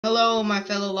Hello my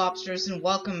fellow lobsters and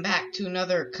welcome back to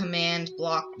another command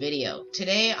block video.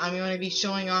 Today I'm going to be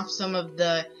showing off some of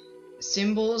the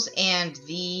symbols and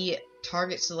the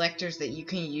target selectors that you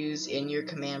can use in your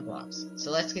command blocks.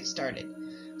 So let's get started.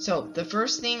 So the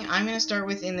first thing I'm going to start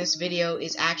with in this video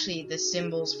is actually the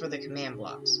symbols for the command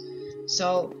blocks.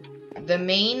 So the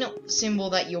main symbol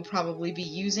that you'll probably be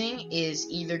using is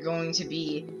either going to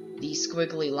be the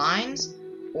squiggly lines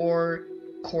or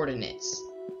coordinates.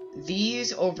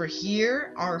 These over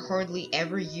here are hardly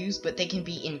ever used, but they can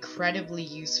be incredibly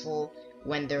useful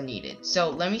when they're needed. So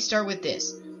let me start with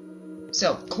this.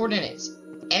 So, coordinates.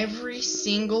 Every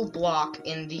single block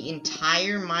in the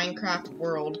entire Minecraft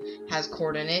world has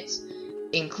coordinates,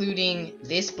 including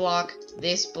this block,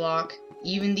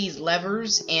 even these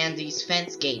levers and these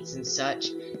fence gates and such.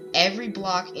 Every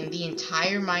block in the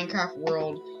entire Minecraft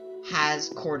world has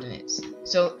coordinates.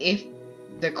 So if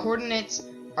the coordinates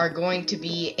are going to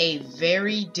be a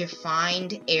very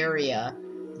defined area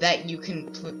that you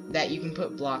can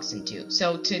put blocks into.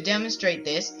 So to demonstrate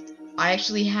this, I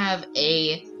actually have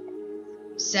a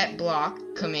set block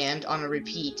command on a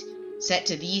repeat set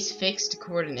to these fixed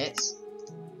coordinates,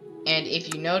 and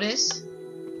if you notice,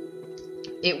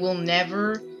 it will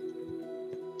never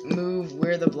move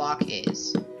where the block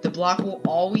is. The block will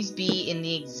always be in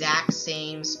the exact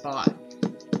same spot.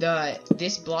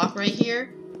 This block right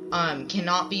here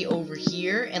cannot be over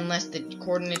here unless the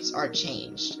coordinates are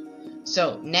changed.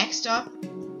 So next up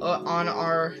on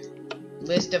our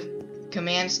list of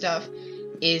command stuff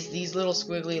is these little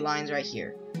squiggly lines right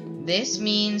here. This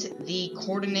means the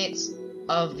coordinates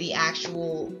of the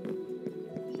actual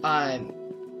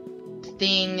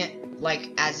thing, like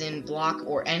as in block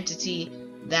or entity,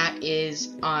 that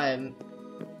is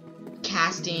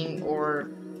casting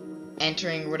or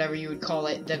entering, whatever you would call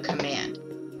it, the command.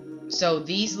 So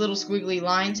these little squiggly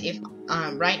lines, if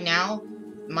right now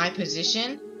my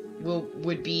position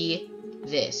would be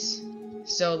this.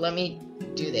 So let me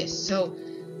do this. So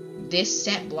this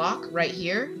set block right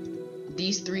here,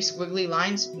 these three squiggly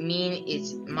lines mean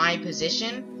it's my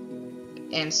position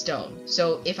and stone.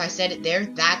 So if I set it there,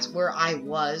 that's where I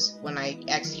was when I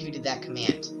executed that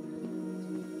command.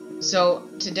 So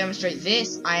to demonstrate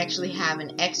this, I actually have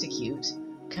an execute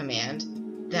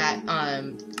command that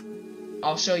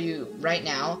I'll show you right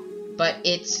now, but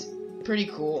it's pretty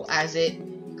cool as it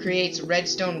creates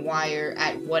redstone wire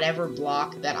at whatever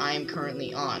block that I am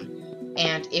currently on.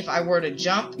 And if I were to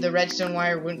jump, the redstone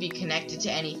wire wouldn't be connected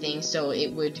to anything, so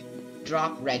it would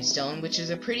drop redstone, which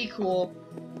is a pretty cool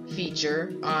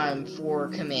feature for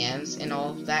commands and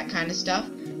all of that kind of stuff.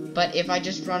 But if I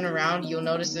just run around, you'll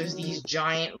notice there's these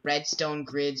giant redstone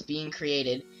grids being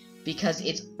created because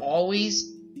it's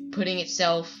always putting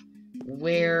itself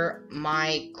where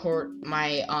my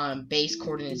base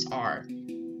coordinates are.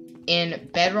 In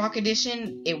Bedrock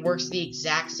Edition, it works the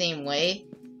exact same way,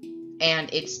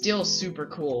 and it's still super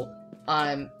cool.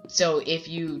 So if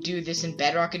you do this in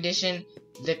Bedrock Edition,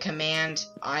 the command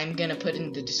I'm gonna put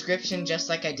in the description, just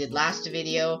like I did last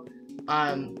video,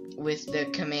 with the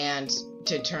command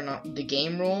to turn on the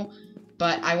game rule.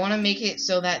 But I want to make it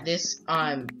so that this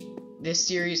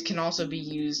series can also be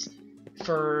used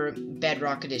for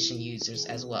Bedrock Edition users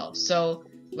as well. So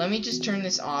let me just turn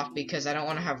this off because I don't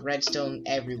want to have redstone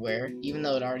everywhere, even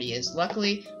though it already is.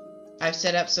 Luckily, I've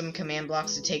set up some command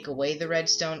blocks to take away the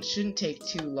redstone. It shouldn't take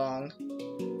too long,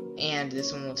 and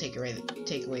this one will take away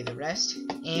the rest.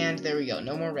 And there we go,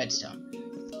 no more redstone.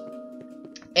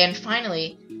 And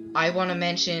finally, I want to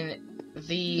mention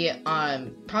the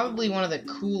probably one of the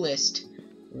coolest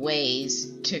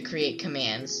ways to create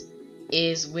commands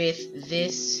is with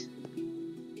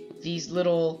these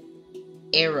little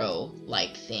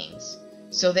arrow-like things.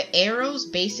 So the arrows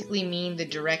basically mean the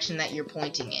direction that you're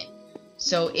pointing in.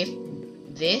 So if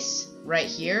this right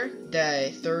here,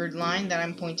 the third line that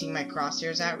I'm pointing my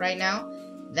crosshairs at right now,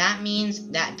 that means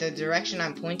that the direction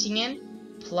I'm pointing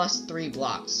in plus 3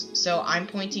 blocks. So I'm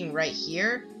pointing right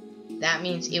here. That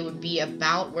means it would be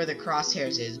about where the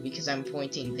crosshairs is because I'm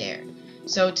pointing there.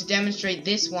 So to demonstrate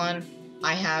this one,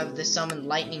 I have the summon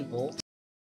lightning bolt.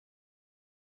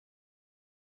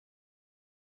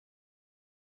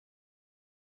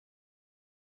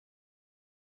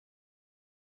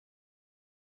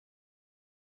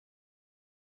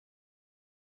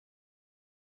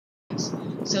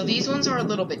 So these ones are a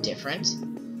little bit different,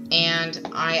 and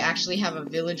I actually have a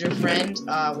villager friend.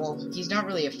 Well, he's not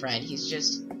really a friend, he's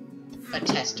just a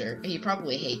tester. He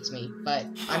probably hates me, but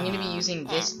I'm going to be using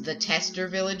the tester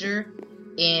villager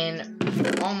in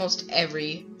almost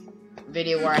every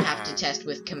video where I have to test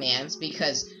with commands,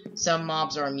 because some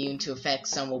mobs are immune to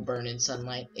effects, some will burn in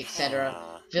sunlight,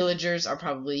 etc. villagers are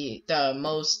probably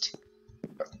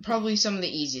some of the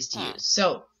easiest to use.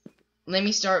 So, let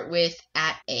me start with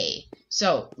 @A.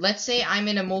 So, let's say I'm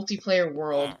in a multiplayer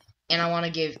world, and I want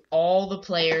to give all the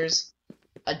players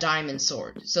a diamond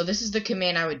sword. So, this is the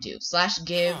command I would do.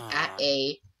 /give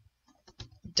 @A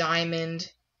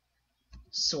diamond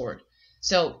sword.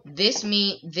 So, this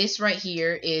right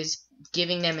here is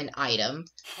giving them an item.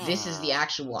 This is the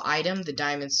actual item, the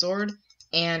diamond sword,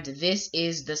 and this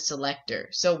is the selector.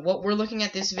 So, what we're looking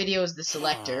at this video is the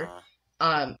selector.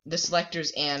 The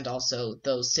selectors and also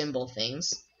those symbol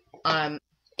things. And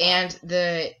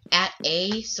the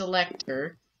 @A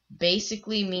selector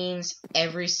basically means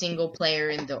every single player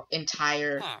in the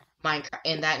entire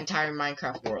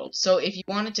Minecraft world. So if you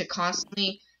wanted to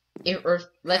constantly, or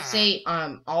let's say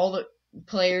all the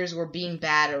players were being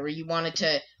bad, or you wanted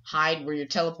to hide where you're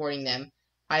teleporting them,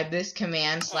 I have this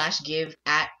command /give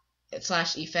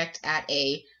 /effect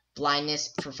 @A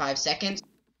blindness for 5 seconds.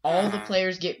 All the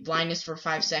players get blindness for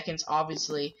 5 seconds.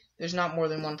 Obviously, there's not more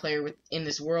than one player in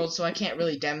this world, so I can't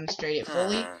really demonstrate it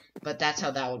fully, but that's how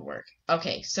that would work.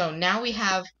 Okay, so now we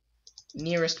have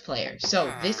nearest player.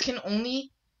 So this can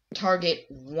only target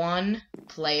one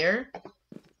player,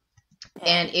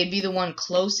 and it'd be the one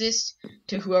closest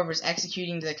to whoever's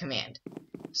executing the command,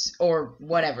 or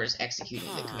whatever's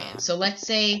executing the command. So let's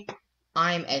say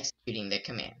I'm executing the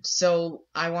command. So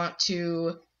I want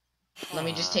to... Let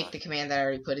me just take the command that I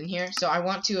already put in here. So I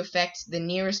want to affect the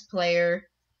nearest player.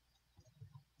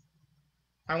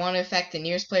 I want to affect the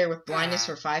nearest player with blindness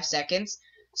for 5 seconds.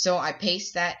 So I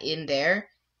paste that in there.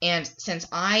 And since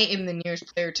I am the nearest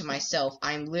player to myself,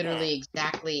 I'm literally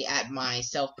exactly at my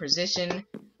self position.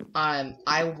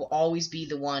 I will always be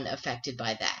the one affected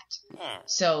by that.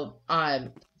 So,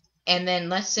 and then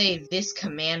let's say this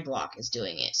command block is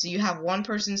doing it. So you have one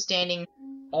person standing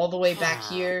all the way back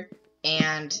here.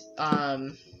 And,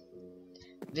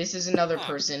 this is another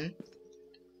person.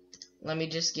 Let me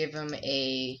just give him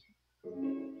a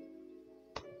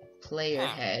player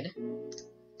head.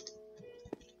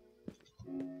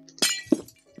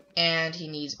 And he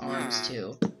needs arms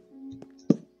too.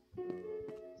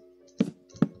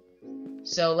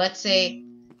 So let's say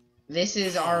this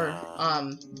is our,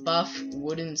 buff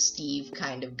wooden Steve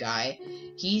kind of guy.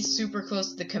 He's super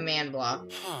close to the command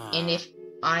block. And if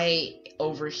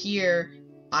over here,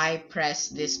 I press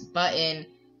this button,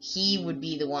 he would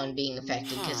be the one being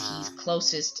affected because he's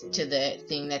closest to the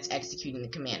thing that's executing the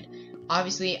command.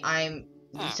 Obviously,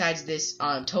 besides this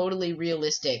totally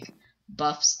realistic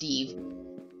buff Steve,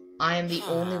 I am the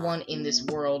only one in this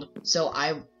world, so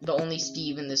the only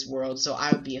Steve in this world, so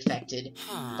I would be affected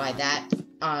by that.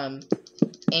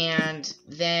 And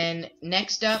then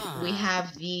next up, we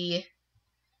have the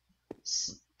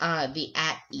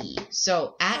 @E.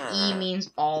 So @E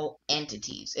means all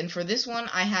entities, and for this one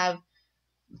I have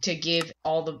to give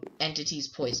all the entities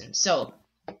poison. So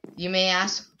you may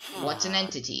ask, what's an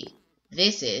entity?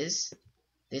 This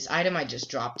item I just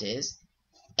dropped is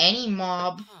any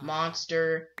mob,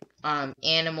 monster,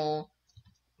 animal,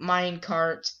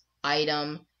 minecart,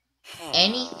 item,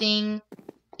 anything,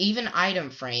 even item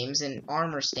frames and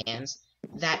armor stands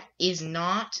that is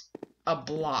not a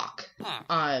block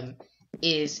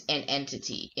is an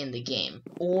entity in the game,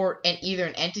 or either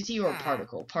an entity or a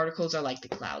particle. Particles are like the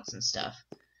clouds and stuff.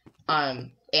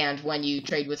 And when you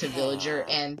trade with a villager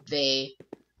and they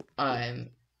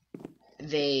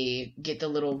get the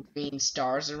little green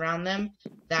stars around them,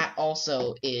 that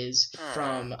also is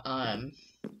from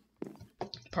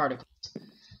particles.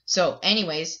 So,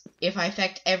 anyways, if I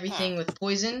affect everything with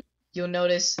poison, you'll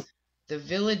notice the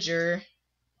villager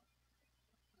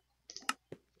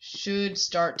should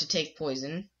start to take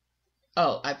poison.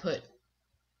 Oh, I put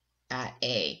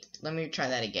 @A. Let me try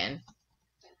that again.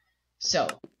 So,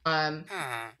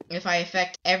 if I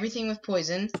affect everything with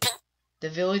poison, the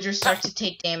villager starts to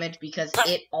take damage because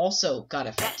it also got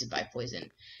affected by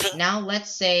poison. Now,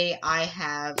 let's say I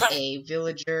have a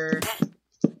villager,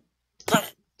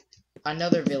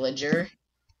 another villager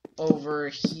over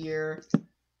here,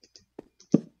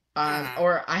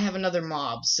 or I have another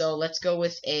mob. So let's go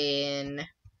with an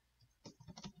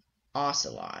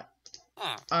ocelot.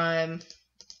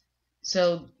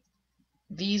 So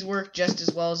these work just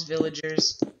as well as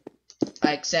villagers,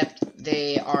 except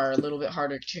they are a little bit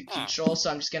harder to control,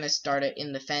 so I'm just going to start it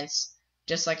in the fence,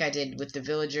 just like I did with the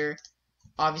villager.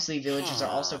 Obviously, villagers are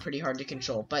also pretty hard to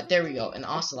control, but there we go, an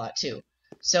ocelot too.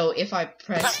 So if I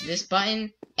press this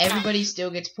button, everybody still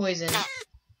gets poisoned,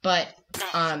 but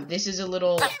this is a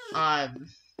little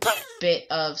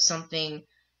bit of something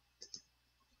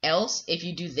else. If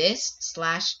you do this,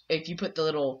 if you put the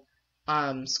little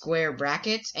square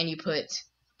brackets and you put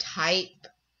type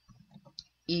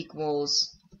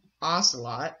equals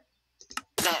Ocelot,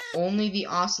 only the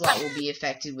Ocelot will be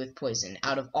affected with poison.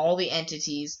 Out of all the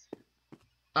entities,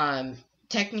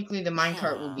 technically the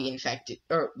minecart will be infected,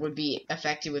 or would be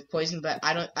affected with poison, but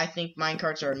I think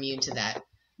minecarts are immune to that.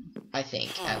 I think,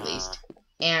 at least.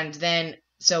 And then,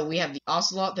 so we have the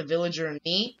Ocelot, the villager, and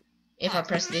me. If I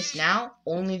press this now,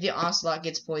 only the Ocelot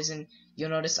gets poisoned. You'll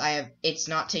notice it's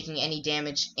not taking any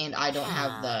damage, and I don't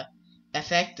have the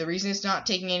effect. The reason it's not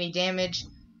taking any damage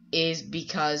is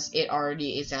because it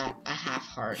already is at a half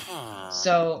heart.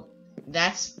 So,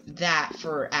 that's that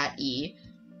for at E.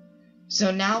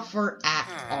 So now for at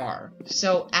R.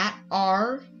 So at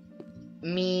R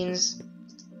means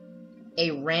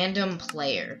a random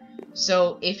player.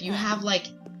 So if you have like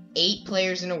 8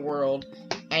 players in a world,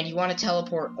 and you want to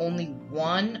teleport only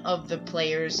one of the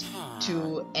players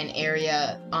to an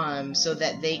area so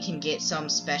that they can get some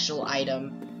special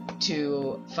item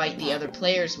to fight the other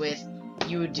players with,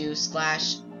 you would do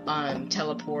 /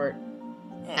 teleport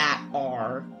at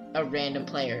R, a random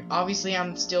player. Obviously,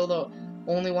 I'm still the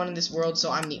only one in this world,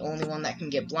 so I'm the only one that can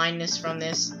get blindness from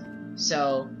this.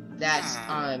 So that's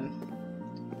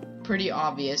pretty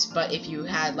obvious. But if you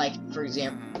had, like, for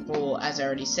example, as I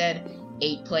already said,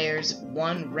 8 players,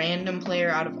 one random player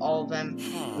out of all of them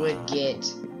would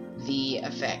get the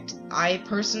effect. I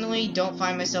personally don't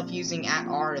find myself using at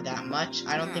R that much.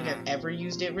 I don't think I've ever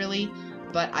used it really,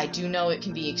 but I do know it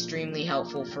can be extremely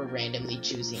helpful for randomly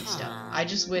choosing stuff. I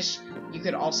just wish you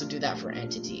could also do that for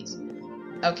entities.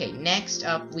 Okay, next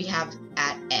up we have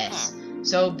at S.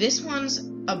 So this one's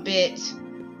a bit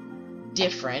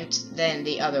different than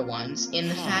the other ones in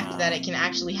the fact that it can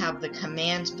actually have the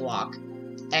commands block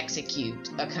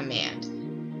execute a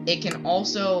command. It can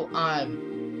also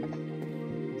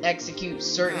execute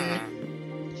certain,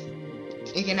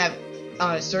 it can have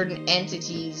certain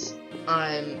entities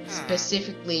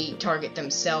specifically target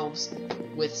themselves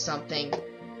with something,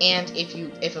 and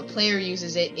if a player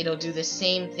uses it, it'll do the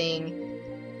same thing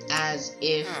as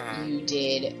if you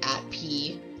did at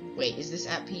P. Wait, is this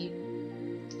at P?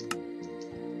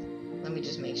 Let me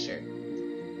just make sure.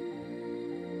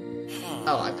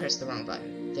 Oh, I pressed the wrong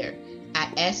button. There.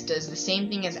 At S does the same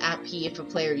thing as at P if a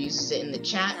player uses it in the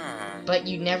chat, but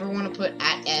you never want to put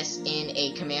at S in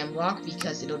a command block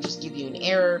because it'll just give you an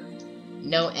error.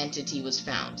 No entity was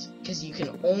found. Because you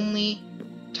can only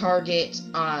target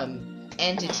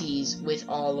entities with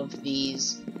all of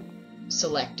these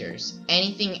selectors.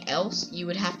 Anything else, you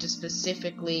would have to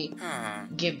specifically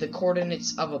give the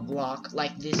coordinates of a block,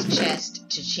 like this chest,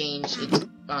 to change its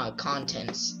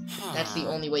contents. That's the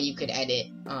only way you could edit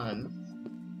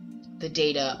the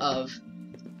data of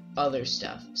other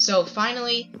stuff. So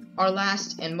finally, our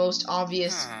last and most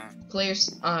obvious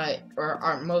players, or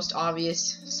our most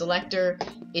obvious selector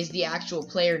is the actual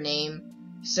player name.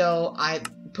 So I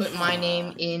put my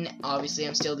name in. Obviously,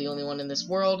 I'm still the only one in this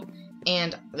world,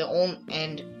 and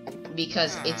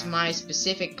because it's my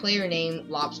specific player name,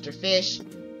 Lobster Fish,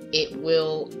 it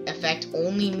will affect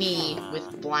only me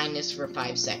with blindness for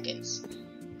 5 seconds.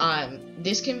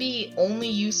 This can be only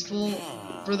useful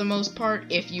for the most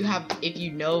part if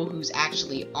you know who's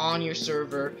actually on your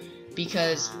server,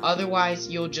 because otherwise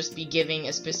you'll just be giving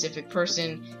a specific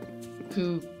person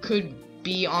who could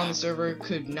be on the server,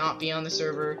 could not be on the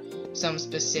server, some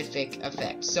specific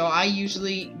effect. So I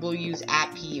usually will use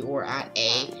at P or at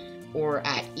A or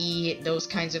at E. Those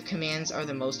kinds of commands are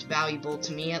the most valuable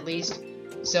to me, at least.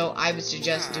 So I would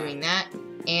suggest doing that.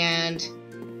 And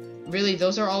really,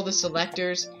 those are all the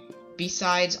selectors,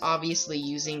 besides obviously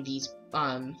using these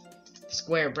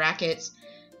square brackets.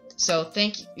 So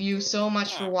thank you so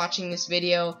much for watching this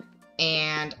video,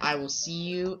 and I will see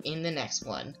you in the next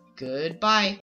one. Goodbye.